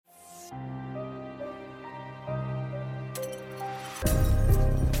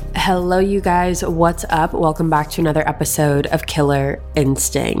Hello, you guys. What's up? Welcome back to another episode of Killer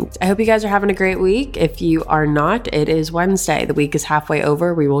Instinct. I hope you guys are having a great week. If you are not, it is Wednesday. The week is halfway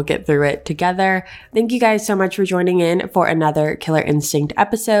over. We will get through it together. Thank you guys so much for joining in for another Killer Instinct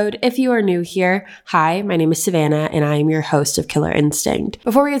episode. If you are new here, hi, my name is Savannah, and I am your host of Killer Instinct.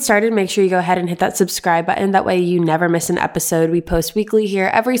 Before we get started, make sure you go ahead and hit that subscribe button. That way you never miss an episode. We post weekly here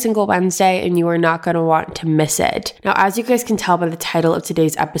every single Wednesday, and you are not going to want to miss it. Now, as you guys can tell by the title of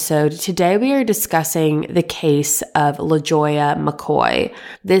today's episode, today we are discussing the case of LaJoya McCoy.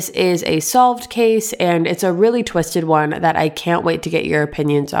 This is a solved case, and it's a really twisted one that I can't wait to get your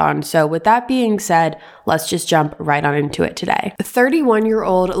opinions on. So with that being said, let's just jump right on into it today.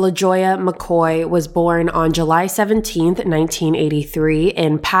 31-year-old LaJoya McCoy was born on July 17th, 1983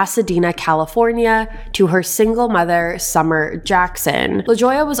 in Pasadena, California, to her single mother, Summer Jackson.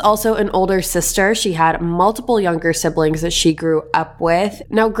 LaJoya was also an older sister. She had multiple younger siblings that she grew up with.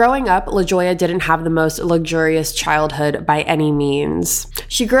 Now, growing up, LaJoya didn't have the most luxurious childhood by any means.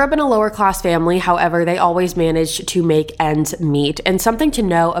 She grew up in a lower-class family. However, they always managed to make ends meet. And something to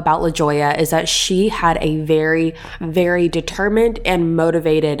know about LaJoya is that she had a very, very determined and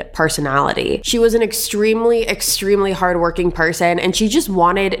motivated personality. She was an extremely hardworking person, and she just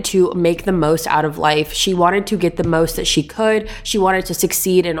wanted to make the most out of life. She wanted to get the most that she could. She wanted to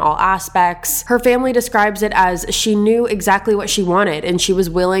succeed in all aspects. Her family describes it as she knew exactly what she wanted, and she was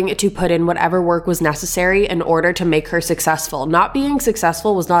willing to put in whatever work was necessary in order to make her successful. Not being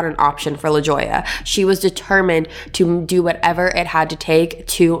successful was not an option for LaJoya. She was determined to do whatever it had to take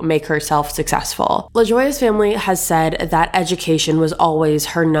to make herself successful. LaJoya's family has said that education was always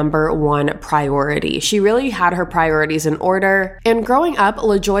her number one priority. She really had her priorities in order. And growing up,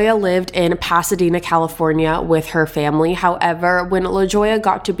 LaJoya lived in Pasadena, California with her family. However, when LaJoya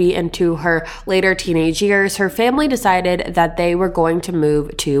got to be into her later teenage years, her family decided that they were going to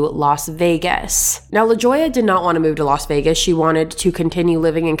move to Las Vegas. Now, LaJoya did not want to move to Las Vegas. She wanted to continue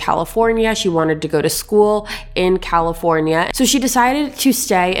living in California. She wanted to go to school in California. So she decided to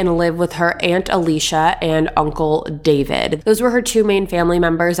stay and live with her Aunt Alicia and Uncle David. Those were her two main family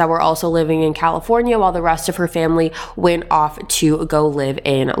members that were also living in California, while the rest of her family went off to go live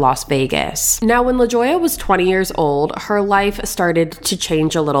in Las Vegas. Now, when LaJoya was 20 years old, her life started to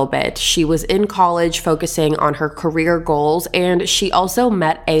change a little bit. She was in college focusing on her career goals, and she also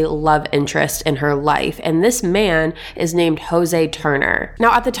met a love interest in her life, and this man is named Jose Turner.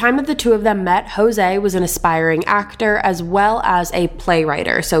 Now, at the time that the two of them met, Jose was an aspiring actor as well as a playwright,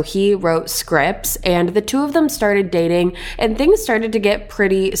 so he wrote scripts, and the two of them started dating, and things started to get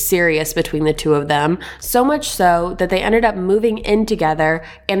pretty serious between the two of them, so much so that they ended up moving in together,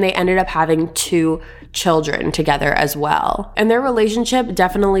 and they ended up having two children together as well. And their relationship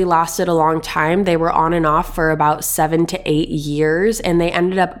definitely lasted a long time. They were on and off for about 7 to 8 years, and they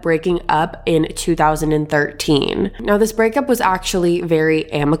ended up breaking up in 2013. Now, this breakup was actually very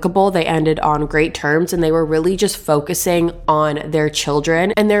amicable. They ended on great terms, and they were really just focusing on their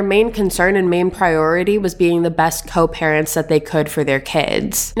children, and their main concern and main priority was being the best co-parents that they could for their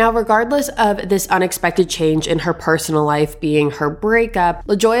kids. Now, regardless of this unexpected change in her personal life being her breakup,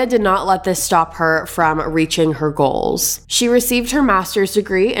 LaJoya did not let this stop her from reaching her goals. She received her master's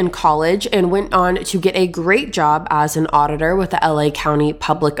degree in college and went on to get a great job as an auditor with the LA County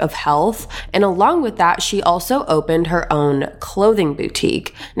Public of Health. And along with that, she also opened her own clothing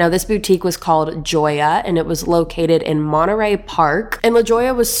boutique. Now, this boutique was called Joya, and it was located in Monterey Park. And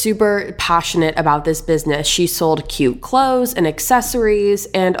LaJoya was super passionate about this business. She sold cute clothes and accessories,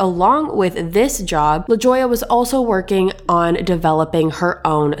 and along with this job, LaJoya was also working on developing her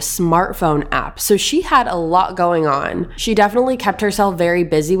own smartphone app. So she had a lot going on. She definitely kept herself very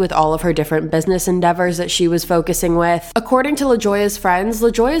busy with all of her different business endeavors that she was focusing with. According to LaJoya's friends,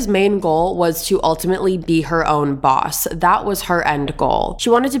 LaJoya's main goal was to ultimately be her own boss. That was her end goal. She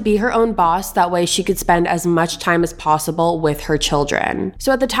wanted to be her own boss, that way she could spend as much time as possible with her children.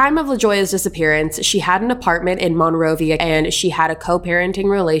 So at the time of LaJoya's disappearance, she had an apartment in Monrovia, and she had a co-parenting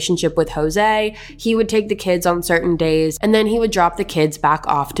relationship with Jose. He would take the kids on certain days, and then he would drop the kids back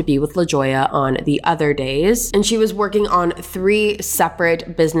off to be with LaJoya on the other days. And she was working on 3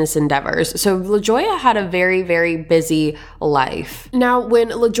 separate business endeavors. So LaJoya had a very, very busy life. Now, when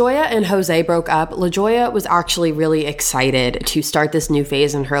LaJoya and Jose broke up, LaJoya was actually really excited to start this new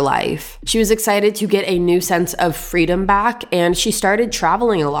phase in her life. She was excited to get a new sense of freedom back, and she started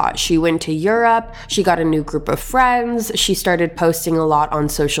traveling a lot. She went to Europe, she got a new group of friends, she started posting a lot on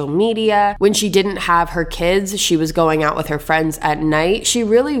social media. When she didn't have her kids, she was going out with her friends at night. She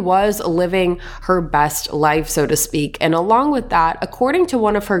really was living her her best life, so to speak. And along with that, according to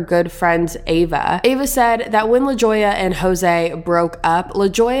one of her good friends, Ava said that when LaJoya and Jose broke up,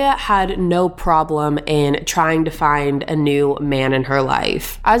 LaJoya had no problem in trying to find a new man in her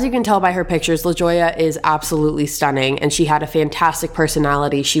life. As you can tell by her pictures, LaJoya is absolutely stunning, and she had a fantastic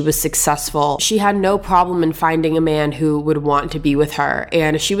personality. She was successful. She had no problem in finding a man who would want to be with her,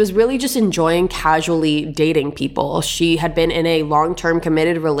 and she was really just enjoying casually dating people. She had been in a long-term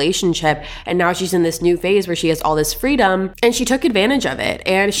committed relationship, and now she's in this new phase where she has all this freedom, and she took advantage of it,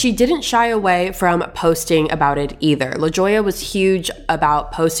 and she didn't shy away from posting about it either. LaJoya was huge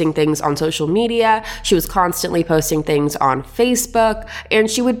about posting things on social media. She was constantly posting things on Facebook, and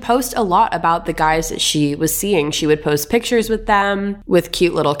she would post a lot about the guys that she was seeing. She would post pictures with them with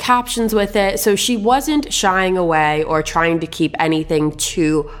cute little captions with it. So she wasn't shying away or trying to keep anything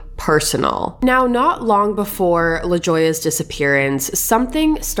too personal. Now, not long before LaJoya's disappearance,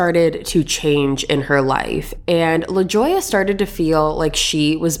 something started to change in her life, and LaJoya started to feel like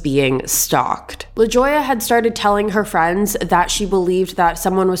she was being stalked. LaJoya had started telling her friends that she believed that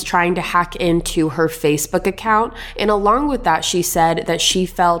someone was trying to hack into her Facebook account, and along with that, she said that she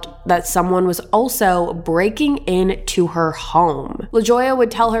felt that someone was also breaking into her home. LaJoya would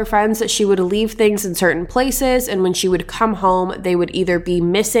tell her friends that she would leave things in certain places, and when she would come home, they would either be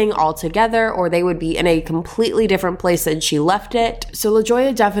missing altogether or they would be in a completely different place than she left it. So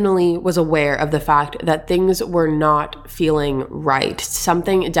LaJoya definitely was aware of the fact that things were not feeling right.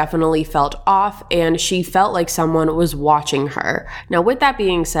 Something definitely felt off, and she felt like someone was watching her. Now, with that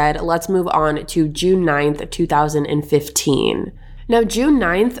being said, let's move on to June 9th, 2015. Now, June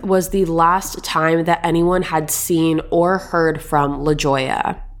 9th was the last time that anyone had seen or heard from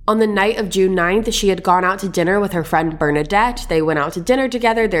LaJoya. On the night of June 9th, she had gone out to dinner with her friend Bernadette. They went out to dinner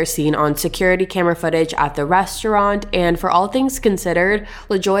together. They're seen on security camera footage at the restaurant. And for all things considered,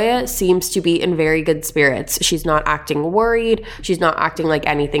 LaJoya seems to be in very good spirits. She's not acting worried. She's not acting like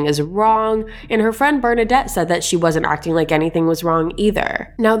anything is wrong. And her friend Bernadette said that she wasn't acting like anything was wrong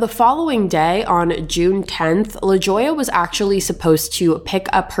either. Now, the following day, on June 10th, LaJoya was actually supposed to pick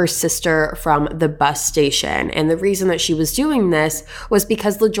up her sister from the bus station. And the reason that she was doing this was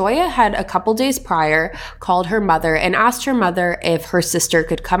because LaJoya had a couple days prior called her mother and asked her mother if her sister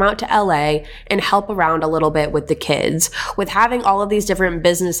could come out to LA and help around a little bit with the kids. With having all of these different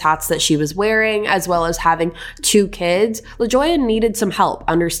business hats that she was wearing, as well as having 2 kids, LaJoya needed some help,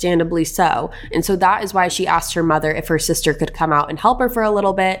 understandably so. And so that is why she asked her mother if her sister could come out and help her for a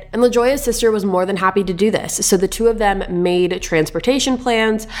little bit. And LaJoya's sister was more than happy to do this. So the two of them made transportation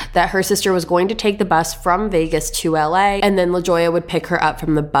plans that her sister was going to take the bus from Vegas to LA, and then LaJoya would pick her up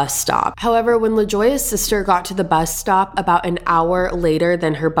from the bus stop. However, when LaJoya's sister got to the bus stop about an hour later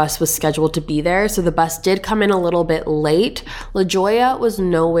than her bus was scheduled to be there, so the bus did come in a little bit late, LaJoya was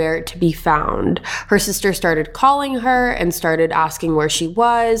nowhere to be found. Her sister started calling her and started asking where she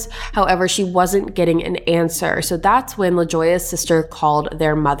was. However, she wasn't getting an answer. So that's when LaJoya's sister called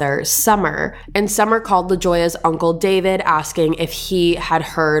their mother, Summer. And Summer called LaJoya's uncle David, asking if he had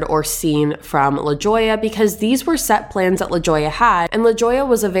heard or seen from LaJoya, because these were set plans that LaJoya had, and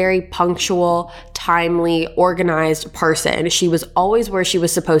LaJoya was a very punctual, timely, organized person. She was always where she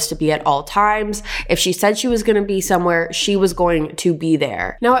was supposed to be at all times. If she said she was going to be somewhere, she was going to be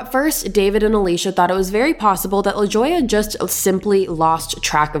there. Now, at first, David and Alicia thought it was very possible that LaJoya just simply lost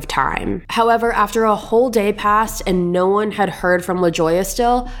track of time. However, after a whole day passed and no one had heard from LaJoya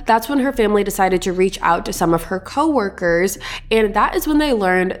still, that's when her family decided to reach out to some of her co-workers, and that is when they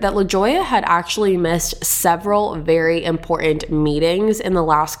learned that LaJoya had actually missed several very important meetings in the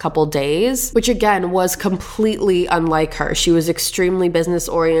last couple days, which again was completely unlike her. She was extremely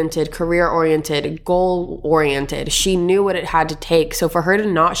business-oriented, career-oriented, goal-oriented. She knew what it had to take, so for her to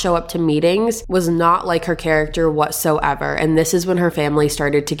not show up to meetings was not like her character whatsoever, and this is when her family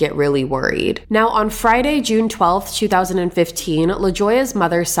started to get really worried. Now, on Friday, June 12th, 2015, LaJoya's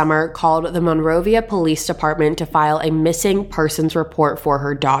mother, Summer, called the Monrovia Police Department to file a missing persons report for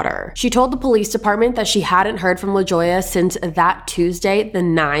her daughter. She told the police department that she hadn't heard from LaJoya since that Tuesday, the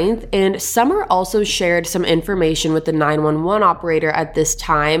 9th, and Summer also shared some information with the 911 operator at this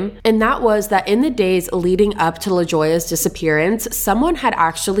time, and that was that in the days leading up to LaJoya's disappearance, someone had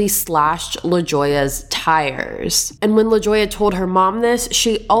actually slashed LaJoya's tires. And when LaJoya told her mom this,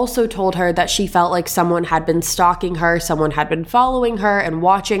 she also told her that she felt like someone had been stalking her, someone had been following her and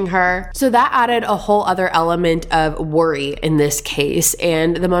watching her. So that added a whole other element of worry in this case,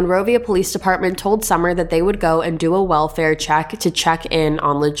 and the Monrovia Police Department told Summer that they would go and do a welfare check to check in in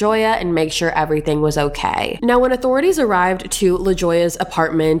on LaJoya and make sure everything was okay. Now, when authorities arrived to LaJoya's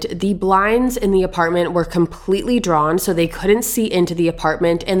apartment, the blinds in the apartment were completely drawn so they couldn't see into the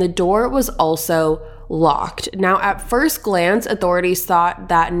apartment, and the door was also locked. Now, at first glance, authorities thought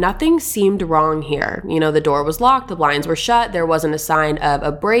that nothing seemed wrong here. The door was locked, the blinds were shut, there wasn't a sign of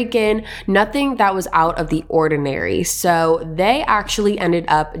a break-in, nothing that was out of the ordinary. So they actually ended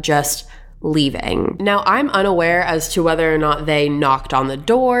up just leaving. Now, I'm unaware as to whether or not they knocked on the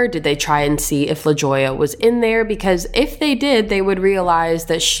door. Did they try and see if LaJoya was in there? Because if they did, they would realize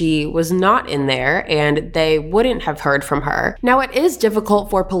that she was not in there and they wouldn't have heard from her. Now, it is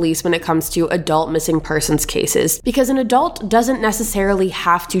difficult for police when it comes to adult missing persons cases because an adult doesn't necessarily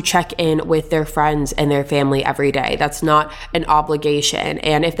have to check in with their friends and their family every day. That's not an obligation.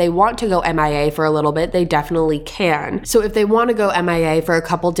 And if they want to go MIA for a little bit, they definitely can. So if they want to go MIA for a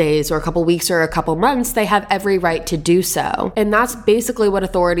couple days or a couple weeks or a couple months, they have every right to do so. And that's basically what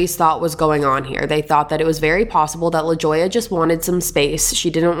authorities thought was going on here. They thought that it was very possible that LaJoya just wanted some space. She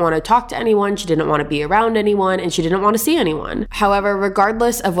didn't want to talk to anyone, she didn't want to be around anyone, and she didn't want to see anyone. However,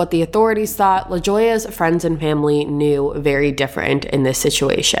 regardless of what the authorities thought, LaJoya's friends and family knew very different in this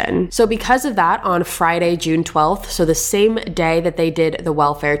situation. So because of that, on Friday, June 12th, so the same day that they did the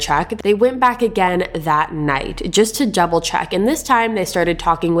welfare check, they went back again that night just to double check. And this time they started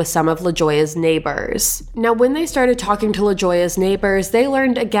talking with some of LaJoya's neighbors. Now, when they started talking to LaJoya's neighbors, they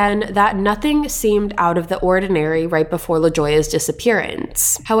learned again that nothing seemed out of the ordinary right before LaJoya's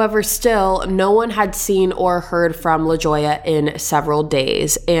disappearance. However, still, no one had seen or heard from LaJoya in several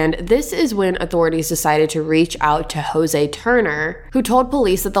days, and this is when authorities decided to reach out to Jose Turner, who told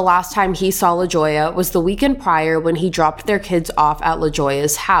police that the last time he saw LaJoya was the weekend prior when he dropped their kids off at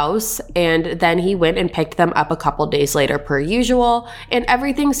LaJoya's house, and then he went and picked them up a couple days later per usual, and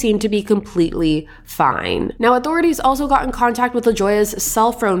everything seemed to be completely fine. Now, authorities also got in contact with LaJoya's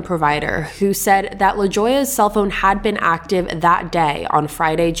cell phone provider, who said that LaJoya's cell phone had been active that day on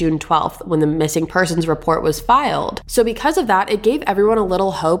Friday, June 12th, when the missing persons report was filed. So because of that, it gave everyone a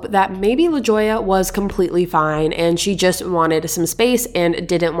little hope that maybe LaJoya was completely fine and she just wanted some space and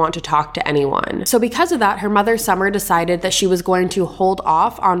didn't want to talk to anyone. So because of that, her mother, Summer, decided that she was going to hold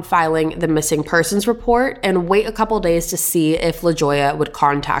off on filing the missing persons report and wait a couple days to see if LaJoya would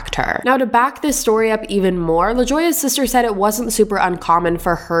contact her. Now, to back this story up even more, LaJoya's sister said it wasn't super uncommon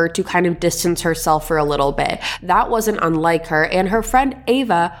for her to kind of distance herself for a little bit. That wasn't unlike her, and her friend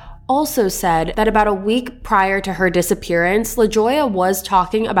Ava also said that about a week prior to her disappearance, LaJoya was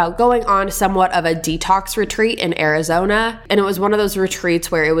talking about going on somewhat of a detox retreat in Arizona, and it was one of those retreats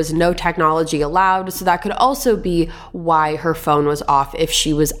where it was no technology allowed, so that could also be why her phone was off if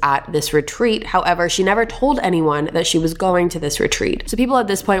she was at this retreat. However, she never told anyone that she was going to this retreat. So people at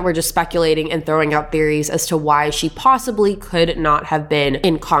this point were just speculating and throwing out theories as to why she possibly could not have been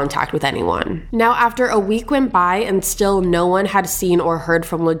in contact with anyone. Now, after a week went by and still no one had seen or heard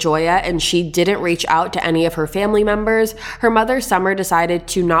from LaJoya, and she didn't reach out to any of her family members, her mother, Summer, decided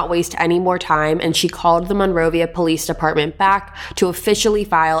to not waste any more time, and she called the Monrovia Police Department back to officially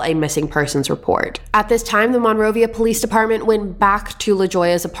file a missing persons report. At this time, the Monrovia Police Department went back to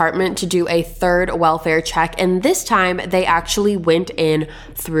LaJoya's apartment to do a third welfare check, and this time they actually went in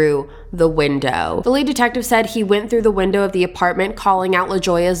through the window. The lead detective said he went through the window of the apartment calling out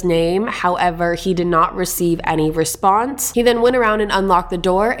LaJoya's name. However, he did not receive any response. He then went around and unlocked the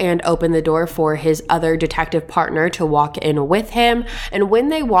door and opened the door for his other detective partner to walk in with him. And when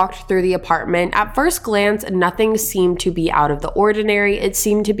they walked through the apartment, at first glance, nothing seemed to be out of the ordinary. It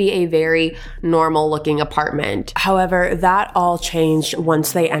seemed to be a very normal looking apartment. However, that all changed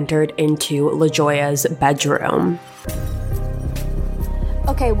once they entered into LaJoya's bedroom.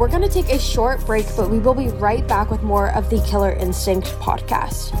 Okay, we're going to take a short break, but we will be right back with more of the Killer Instinct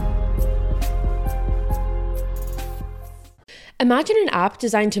podcast. Imagine an app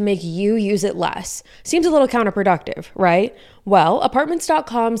designed to make you use it less. Seems a little counterproductive, right? Well,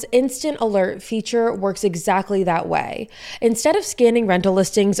 Apartments.com's Instant Alert feature works exactly that way. Instead of scanning rental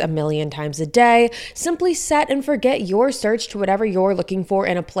listings a million times a day, simply set and forget your search to whatever you're looking for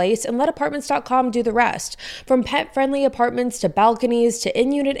in a place and let Apartments.com do the rest. From pet-friendly apartments to balconies to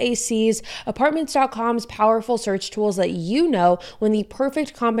in-unit ACs, Apartments.com's powerful search tools let you know when the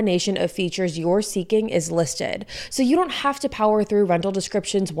perfect combination of features you're seeking is listed. So you don't have to power through rental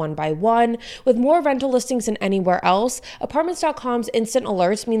descriptions one by one. With more rental listings than anywhere else, Apartments.com's instant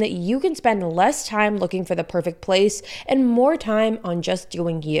alerts mean that you can spend less time looking for the perfect place and more time on just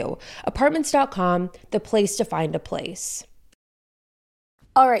doing you. Apartments.com, the place to find a place.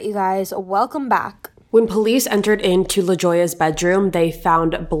 All right, you guys, welcome back. When police entered into LaJoya's bedroom, they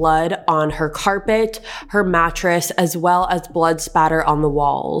found blood on her carpet, her mattress, as well as blood spatter on the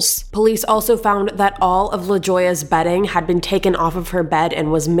walls. Police also found that all of LaJoya's bedding had been taken off of her bed and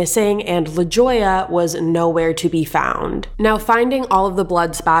was missing, and LaJoya was nowhere to be found. Now, finding all of the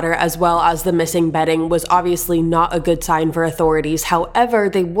blood spatter as well as the missing bedding was obviously not a good sign for authorities. However,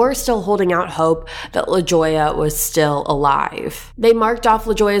 they were still holding out hope that LaJoya was still alive. They marked off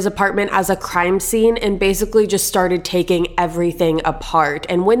LaJoya's apartment as a crime scene and basically just started taking everything apart.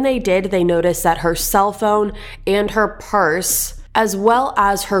 And when they did, they noticed that her cell phone and her purse, as well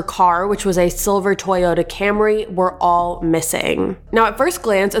as her car, which was a silver Toyota Camry, were all missing. Now, at first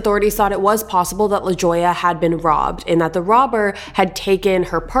glance, authorities thought it was possible that LaJoya had been robbed and that the robber had taken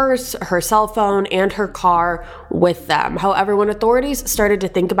her purse, her cell phone, and her car with them. However, when authorities started to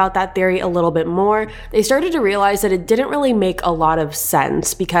think about that theory a little bit more, they started to realize that it didn't really make a lot of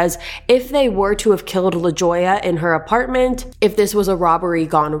sense, because if they were to have killed LaJoya in her apartment, if this was a robbery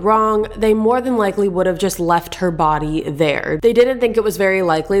gone wrong, they more than likely would have just left her body there. They didn't think it was very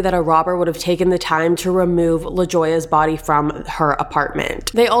likely that a robber would have taken the time to remove LaJoya's body from her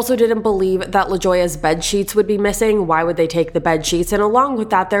apartment. They also didn't believe that LaJoya's bed sheets would be missing. Why would they take the bed sheets? And along with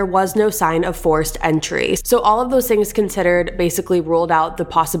that, there was no sign of forced entry. So all of those things considered basically ruled out the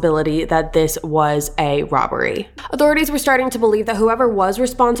possibility that this was a robbery. Authorities were starting to believe that whoever was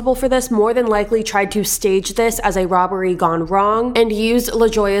responsible for this more than likely tried to stage this as a robbery gone wrong and used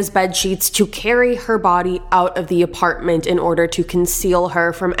LaJoya's bed sheets to carry her body out of the apartment in order to conceal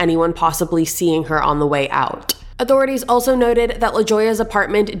her from anyone possibly seeing her on the way out. Authorities also noted that LaJoya's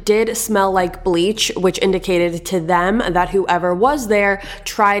apartment did smell like bleach, which indicated to them that whoever was there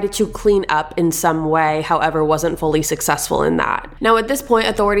tried to clean up in some way, however wasn't fully successful in that. Now, at this point,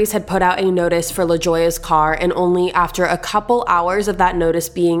 authorities had put out a notice for LaJoya's car, and only after a couple hours of that notice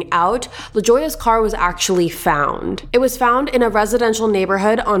being out, LaJoya's car was actually found. It was found in a residential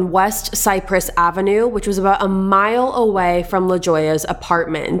neighborhood on West Cypress Avenue, which was about a mile away from LaJoya's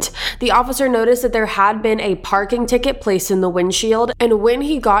apartment. The officer noticed that there had been a parking ticket placed in the windshield, and when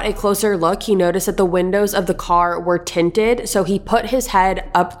he got a closer look, he noticed that the windows of the car were tinted, so he put his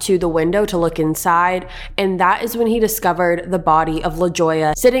head up to the window to look inside, and that is when he discovered the body of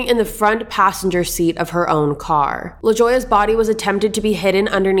LaJoya sitting in the front passenger seat of her own car. LaJoya's body was attempted to be hidden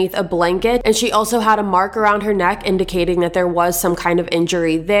underneath a blanket, and she also had a mark around her neck indicating that there was some kind of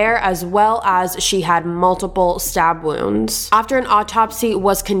injury there, as well as she had multiple stab wounds. After an autopsy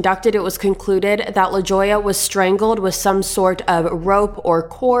was conducted, it was concluded that LaJoya was strangled with some sort of rope or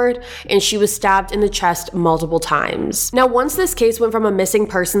cord, and she was stabbed in the chest multiple times. Now, once this case went from a missing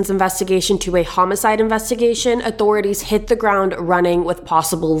persons investigation to a homicide investigation, authorities hit the ground running with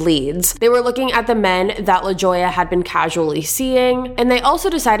possible leads. They were looking at the men that LaJoya had been casually seeing, and they also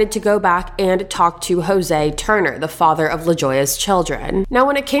decided to go back and talk to Jose Turner, the father of LaJoya's children. Now,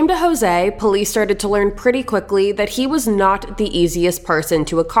 when it came to Jose, police started to learn pretty quickly that he was not the easiest person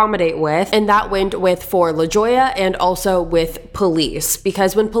to accommodate with, and that went with for LaJoya and also with police,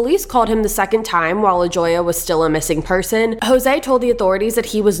 because when police called him the second time while LaJoya was still a missing person, Jose told the authorities that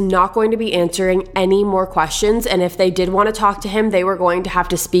he was not going to be answering any more questions, and if they did want to talk to him, they were going to have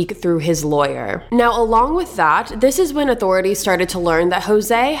to speak through his lawyer. Now, along with that, this is when authorities started to learn that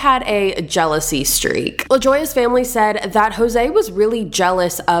Jose had a jealousy streak. LaJoya's family said that Jose was really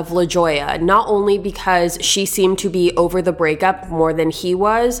jealous of LaJoya, not only because she seemed to be over the breakup more than he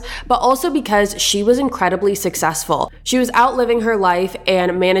was, but also because she was incredibly successful. She was out living her life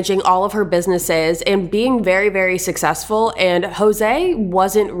and managing all of her businesses and being very, very successful, and Jose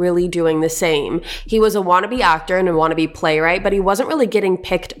wasn't really doing the same. He was a wannabe actor and a wannabe playwright, but he wasn't really getting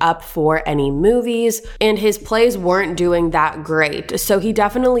picked up for any movies, and his plays weren't doing that great. So he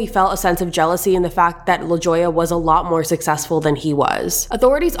definitely felt a sense of jealousy in the fact that LaJoya was a lot more successful than he was.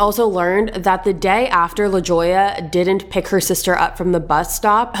 Authorities also learned that the day after LaJoya didn't pick her sister up from the bus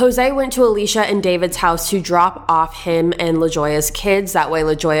stop, Jose went to Alicia and David's house to drop off him and LaJoya's kids. That way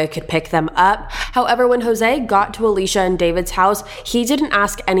LaJoya could pick them up. However, when Jose got to Alicia and David's house, he didn't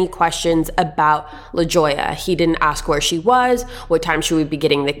ask any questions about LaJoya. He didn't ask where she was, what time she would be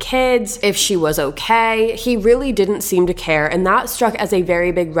getting the kids, if she was okay. He really didn't seem to care, and that struck as a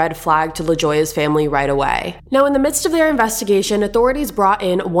very big red flag to LaJoya's family right away. Now, in the midst of their investigation, authorities brought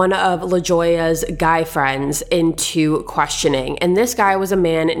in one of LaJoya's guy friends into questioning, and this guy was a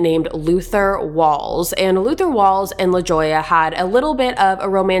man named Luther Walls, and Luther Walls and LaJoya had a little bit of a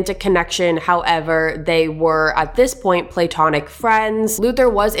romantic connection. However, they were at this point platonic friends. Luther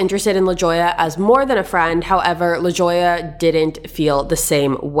was interested in LaJoya as more than a friend. However, LaJoya didn't feel the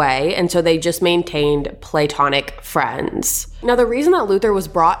same way, and so they just maintained platonic friends. Now, the reason that Luther was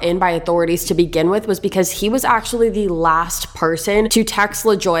brought in by authorities to begin with was because he was actually the last person to text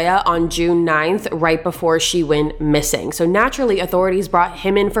LaJoya on June 9th, right before she went missing. So naturally, authorities brought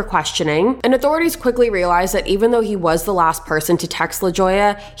him in for questioning, and authorities quickly realized that even though he was the last person to text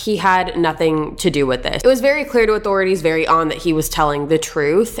LaJoya, he had nothing to do with this. It was very clear to authorities very on that he was telling the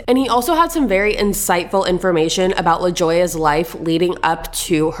truth, and he also had some very insightful information about LaJoya's life leading up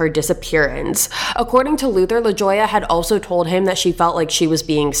to her disappearance. According to Luther, LaJoya had also told him that she felt like she was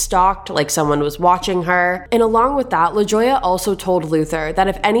being stalked, like someone was watching her. And along with that, LaJoya also told Luther that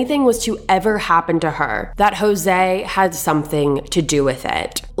if anything was to ever happen to her, that Jose had something to do with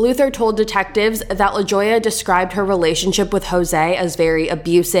it. Luther told detectives that LaJoya described her relationship with Jose as very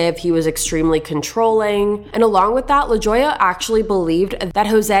abusive. He was extremely controlling. And along with that, LaJoya actually believed that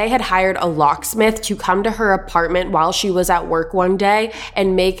Jose had hired a locksmith to come to her apartment while she was at work one day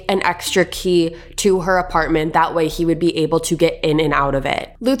and make an extra key to her apartment. That way he would be able to get in and out of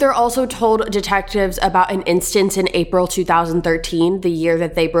it. Luther also told detectives about an instance in April 2013, the year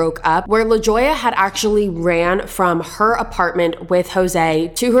that they broke up, where LaJoya had actually ran from her apartment with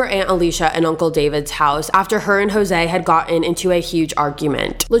Jose to her Aunt Alicia and Uncle David's house after her and Jose had gotten into a huge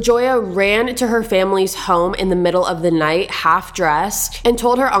argument. LaJoya ran to her family's home in the middle of the night, half dressed, and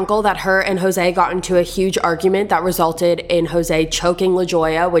told her uncle that her and Jose got into a huge argument that resulted in Jose choking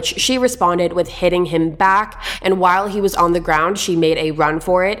LaJoya, which she responded with hitting him back, and while he was on the ground, she made a run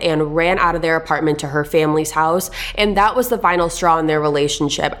for it and ran out of their apartment to her family's house, and that was the final straw in their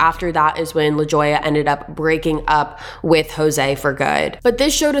relationship. After that is when LaJoya ended up breaking up with Jose for good. But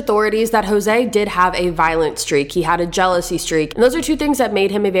this showed authorities that Jose did have a violent streak. He had a jealousy streak, and those are two things that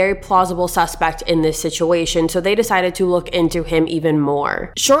made him a very plausible suspect in this situation, so they decided to look into him even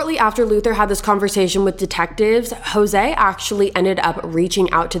more. Shortly after Luther had this conversation with detectives, Jose actually ended up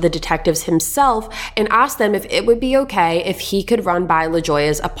reaching out to the detectives himself and asked them if it would be okay if he could run by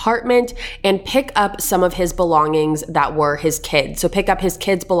LaJoya's apartment and pick up some of his belongings that were his kids. So pick up his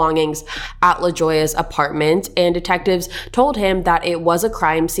kids' belongings at LaJoya's apartment, and detectives told him that it was a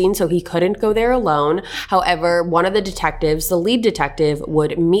crime scene, so he couldn't go there alone. However, one of the detectives, the lead detective,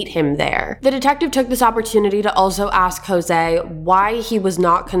 would meet him there. The detective took this opportunity to also ask Jose why he was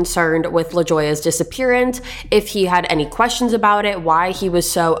not concerned with LaJoya's disappearance, if he had any questions about it, why he was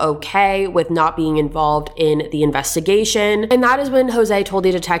so okay with not being involved in the investigation. And that is when Jose told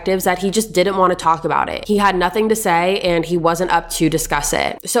the detectives that he just didn't want to talk about it. He had nothing to say and he wasn't up to discuss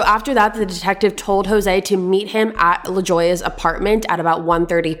it. So after that, the detective told Jose to meet him at LaJoya's apartment at about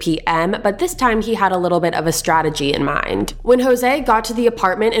 1:30 p.m., but this time he had a little bit of a strategy in mind. When Jose got to the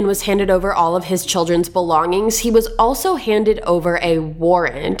apartment and was handed over all of his children's belongings, he was also handed over a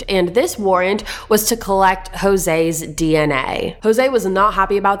warrant, and this warrant was to collect Jose's DNA. Jose was not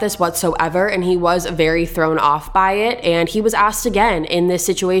happy about this whatsoever, and he was very thrown off by it, and he was asked again in this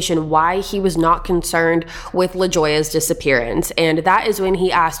situation why he was not concerned with LaJoya's disappearance, and that is when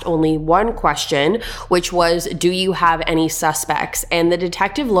he asked only one question, which was, do you have any suspects? And the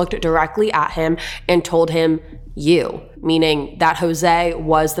detective looked directly at him and told him, you, meaning that Jose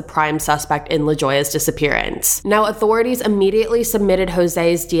was the prime suspect in LaJoya's disappearance. Now, authorities immediately submitted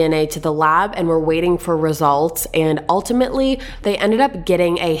Jose's DNA to the lab and were waiting for results, and ultimately, they ended up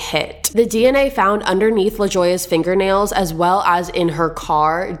getting a hit. The DNA found underneath LaJoya's fingernails, as well as in her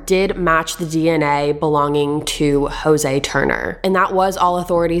car, did match the DNA belonging to Jose Turner. And that was all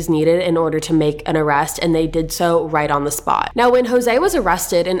authorities needed in order to make an arrest, and they did so right on the spot. Now, when Jose was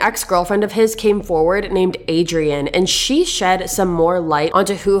arrested, an ex-girlfriend of his came forward named Adrian, and she shed some more light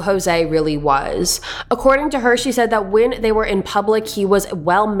onto who Jose really was. According to her, she said that when they were in public, he was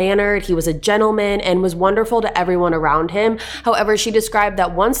well-mannered, he was a gentleman, and was wonderful to everyone around him. However, she described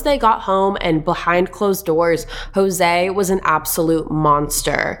that once they got home and behind closed doors, Jose was an absolute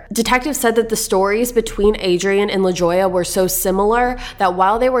monster. Detectives said that the stories between Adrian and LaJoya were so similar that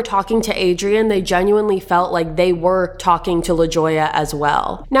while they were talking to Adrian, they genuinely felt like they were talking to LaJoya as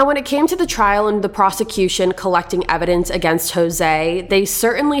well. Now, when it came to the trial and the prosecution collecting evidence against Jose, they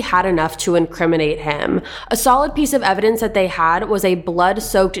certainly had enough to incriminate him. A solid piece of evidence that they had was a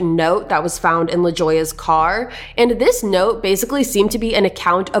blood-soaked note that was found in LaJoya's car, and this note basically seemed to be an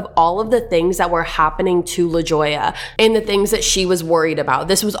account of all of the things that were happening to LaJoya and the things that she was worried about.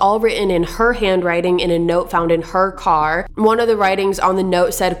 This was all written in her handwriting in a note found in her car. One of the writings on the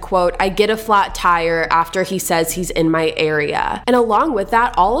note said, quote, "I get a flat tire after he says he's in my area." And along with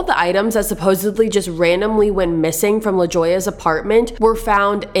that, all of the items that supposedly just randomly went went missing from LaJoya's apartment were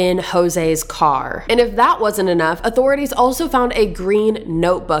found in Jose's car. And if that wasn't enough, authorities also found a green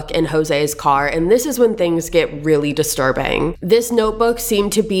notebook in Jose's car, and this is when things get really disturbing. This notebook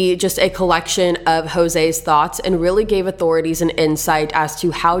seemed to be just a collection of Jose's thoughts and really gave authorities an insight as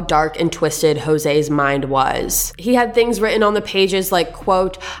to how dark and twisted Jose's mind was. He had things written on the pages like,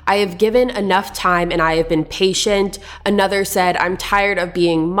 quote, "I have given enough time and I have been patient." Another said, "I'm tired of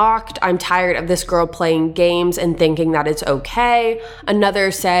being mocked. I'm tired of this girl playing games and thinking that it's okay."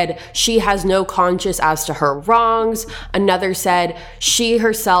 Another said, "She has no conscience as to her wrongs." Another said, "She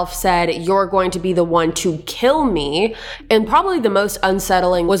herself said, 'You're going to be the one to kill me.'" And probably the most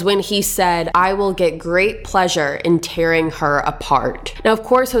unsettling was when he said, "I will get great pleasure in tearing her apart." Now, of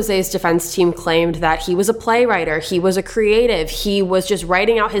course, Jose's defense team claimed that he was a playwright, he was a creative, he was just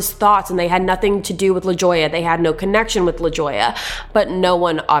writing out his thoughts and they had nothing to do with LaJoya. They had no connection with LaJoya, but no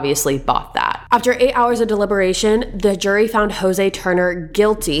one obviously bought that. After 8 hours of deliberation, the jury found Jose Turner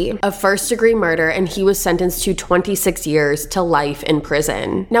guilty of first-degree murder and he was sentenced to 26 years to life in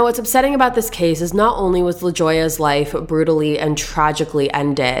prison. Now, what's upsetting about this case is not only was LaJoya's life brutally and tragically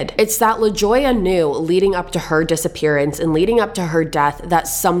ended, it's that LaJoya knew leading up to her disappearance and leading up to her death that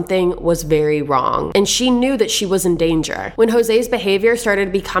something was very wrong, and she knew that she was in danger. When Jose's behavior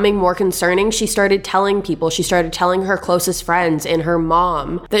started becoming more concerning, she started telling people, she started telling her closest friends and her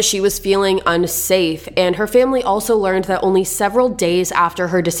mom that she was feeling unsafe, and her family also learned that only several days after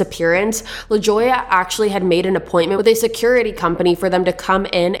her disappearance, LaJoya actually had made an appointment with a security company for them to come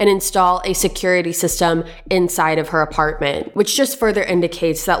in and install a security system inside of her apartment, which just further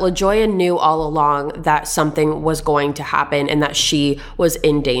indicates that LaJoya knew all along that something was going to happen and that she was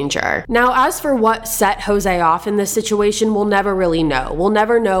in danger. Now, as for what set Jose off in this situation, we'll never really know. We'll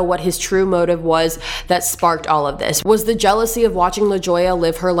never know what his true motive was that sparked all of this. Was the jealousy of watching LaJoya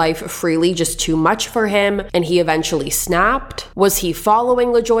live her life freely just too much for him and he eventually snapped? Was he following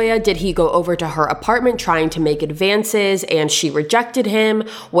LaJoya? Did he go over to her apartment trying to make advances and she rejected him?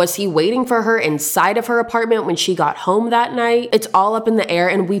 Was he waiting for her inside of her apartment when she got home that night? It's all up in the air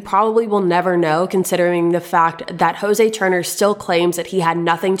and we probably will never know, considering the fact that Jose Turner still claims that he had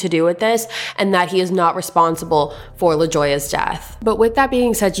nothing to do with this and that he is not responsible for LaJoya's death. But with that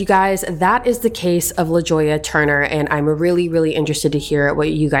being said, you guys, that is the case of LaJoya Turner, and I'm really interested to hear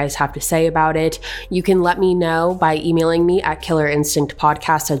what you guys have to say about it. You can let me know by emailing me at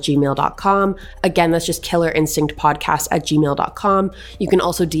killerinstinctpodcast@gmail.com. Again, that's just killerinstinctpodcast@gmail.com. You can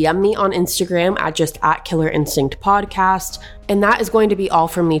also DM me on Instagram at killerinstinctpodcast. And that is going to be all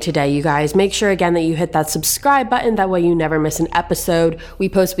from me today, you guys. Make sure again that you hit that subscribe button. That way you never miss an episode. We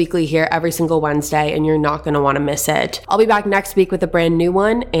post weekly here every single Wednesday and you're not going to want to miss it. I'll be back next week with a brand new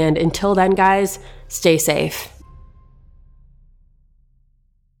one. And until then, guys, stay safe.